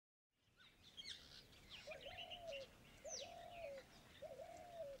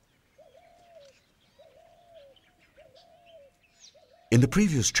In the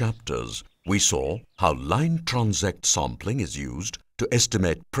previous chapters, we saw how line transect sampling is used to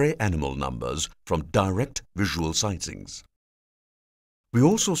estimate prey animal numbers from direct visual sightings. We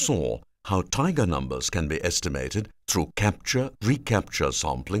also saw how tiger numbers can be estimated through capture-recapture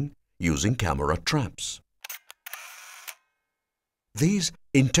sampling using camera traps. These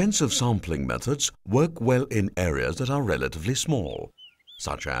intensive sampling methods work well in areas that are relatively small,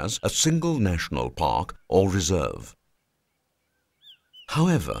 such as a single national park or reserve.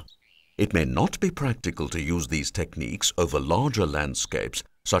 However, it may not be practical to use these techniques over larger landscapes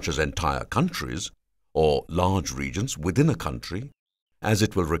such as entire countries or large regions within a country, as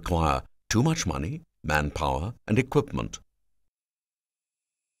it will require too much money, manpower, and equipment.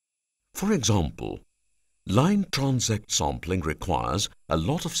 For example, line transect sampling requires a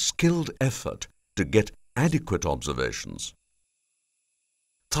lot of skilled effort to get adequate observations.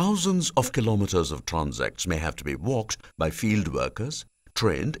 Thousands of kilometers of transects may have to be walked by field workers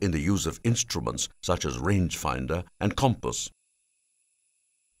trained in the use of instruments such as rangefinder and compass.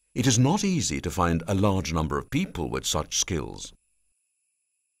 It is not easy to find a large number of people with such skills.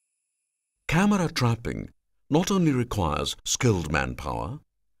 Camera trapping not only requires skilled manpower,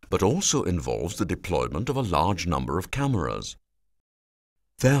 but also involves the deployment of a large number of cameras.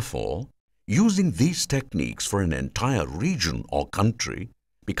 Therefore, using these techniques for an entire region or country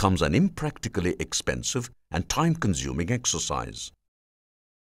becomes an impractically expensive and time-consuming exercise.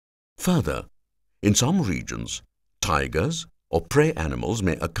 Further, in some regions, tigers or prey animals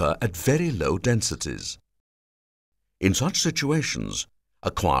may occur at very low densities. In such situations,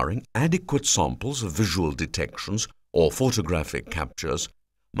 acquiring adequate samples of visual detections or photographic captures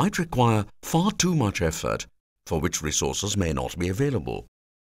might require far too much effort for which resources may not be available.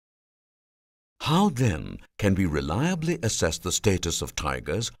 How then can we reliably assess the status of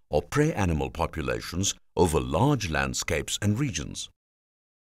tigers or prey animal populations over large landscapes and regions?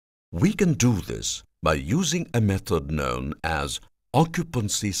 We can do this by using a method known as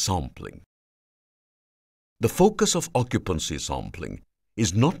occupancy sampling. The focus of occupancy sampling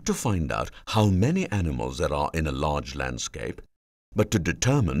is not to find out how many animals there are in a large landscape, but to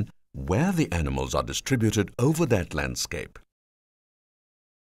determine where the animals are distributed over that landscape.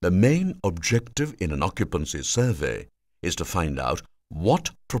 The main objective in an occupancy survey is to find out what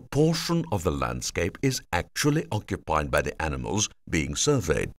proportion of the landscape is actually occupied by the animals being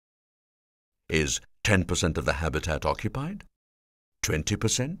surveyed. Is 10% of the habitat occupied,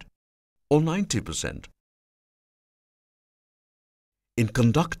 20%, or 90%? In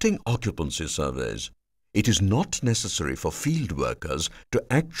conducting occupancy surveys, it is not necessary for field workers to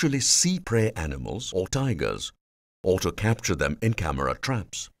actually see prey animals or tigers, or to capture them in camera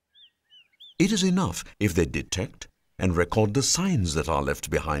traps. It is enough if they detect and record the signs that are left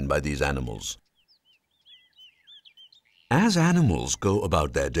behind by these animals. As animals go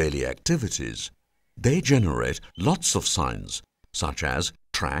about their daily activities, they generate lots of signs, such as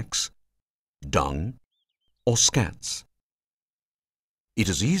tracks, dung, or scats. It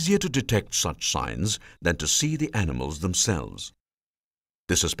is easier to detect such signs than to see the animals themselves.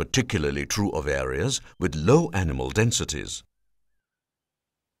 This is particularly true of areas with low animal densities.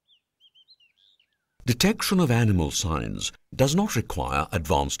 Detection of animal signs does not require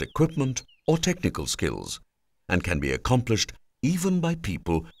advanced equipment or technical skills, and can be accomplished even by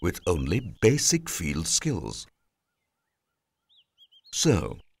people with only basic field skills.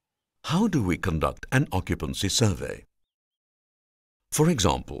 So, how do we conduct an occupancy survey? For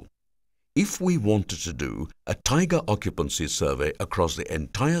example, if we wanted to do a tiger occupancy survey across the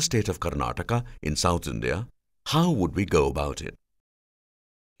entire state of Karnataka in South India, how would we go about it?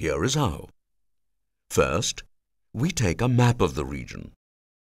 Here is how. First, we take a map of the region.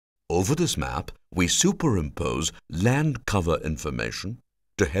 Over this map, we superimpose land cover information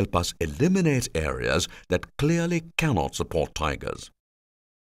to help us eliminate areas that clearly cannot support tigers.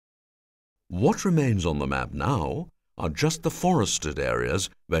 What remains on the map now are just the forested areas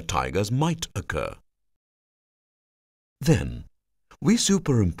where tigers might occur. Then, we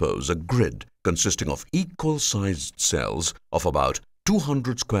superimpose a grid consisting of equal-sized cells of about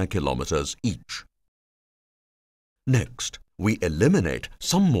 200 square kilometers each. Next, we eliminate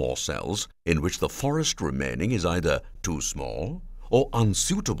some more cells in which the forest remaining is either too small or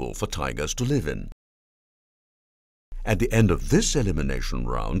unsuitable for tigers to live in. At the end of this elimination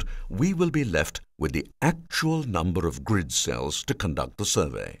round, we will be left with the actual number of grid cells to conduct the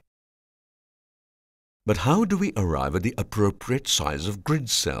survey. But how do we arrive at the appropriate size of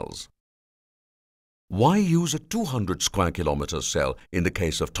grid cells? Why use a 200 square kilometer cell in the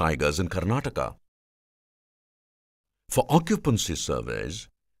case of tigers in Karnataka? For occupancy surveys,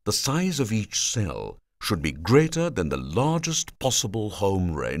 the size of each cell should be greater than the largest possible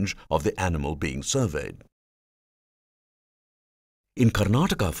home range of the animal being surveyed. In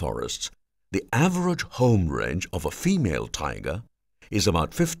Karnataka forests, the average home range of a female tiger is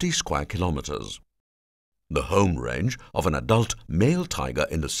about 50 square kilometers. The home range of an adult male tiger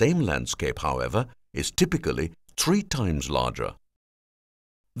in the same landscape, however, is typically 3 times larger.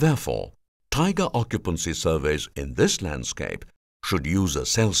 Therefore, tiger occupancy surveys in this landscape should use a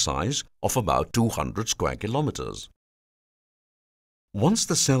cell size of about 200 square kilometers. Once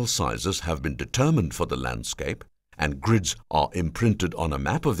the cell sizes have been determined for the landscape and grids are imprinted on a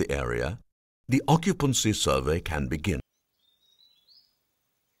map of the area, the occupancy survey can begin.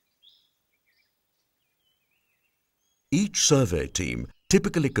 Each survey team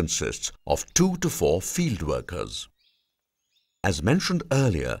typically consists of 2 to 4 field workers. As mentioned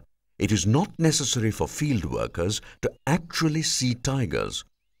earlier, it is not necessary for field workers to actually see tigers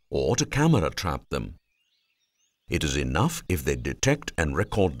or to camera trap them. It is enough if they detect and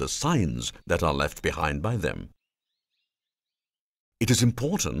record the signs that are left behind by them. It is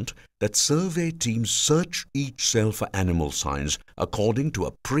important that survey teams search each cell for animal signs according to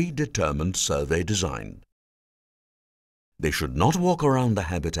a predetermined survey design. They should not walk around the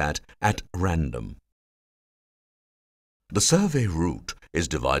habitat at random. The survey route is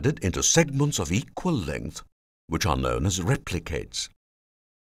divided into segments of equal length, which are known as replicates.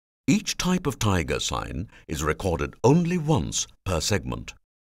 Each type of tiger sign is recorded only once per segment.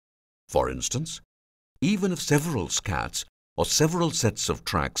 For instance, even if several scats or several sets of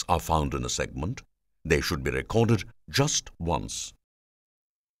tracks are found in a segment, they should be recorded just once.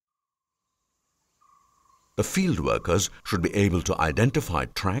 The field workers should be able to identify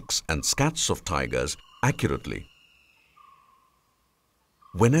tracks and scats of tigers accurately.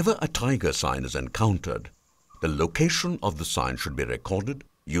 Whenever a tiger sign is encountered, the location of the sign should be recorded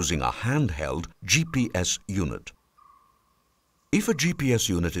using a handheld GPS unit. If a GPS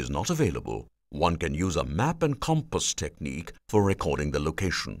unit is not available, one can use a map and compass technique for recording the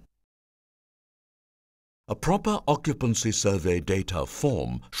location. A proper occupancy survey data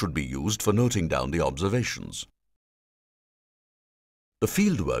form should be used for noting down the observations. The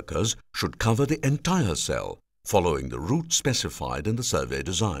field workers should cover the entire cell, following the route specified in the survey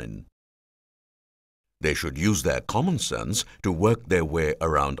design. They should use their common sense to work their way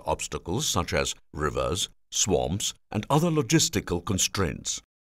around obstacles such as rivers, swamps, and other logistical constraints.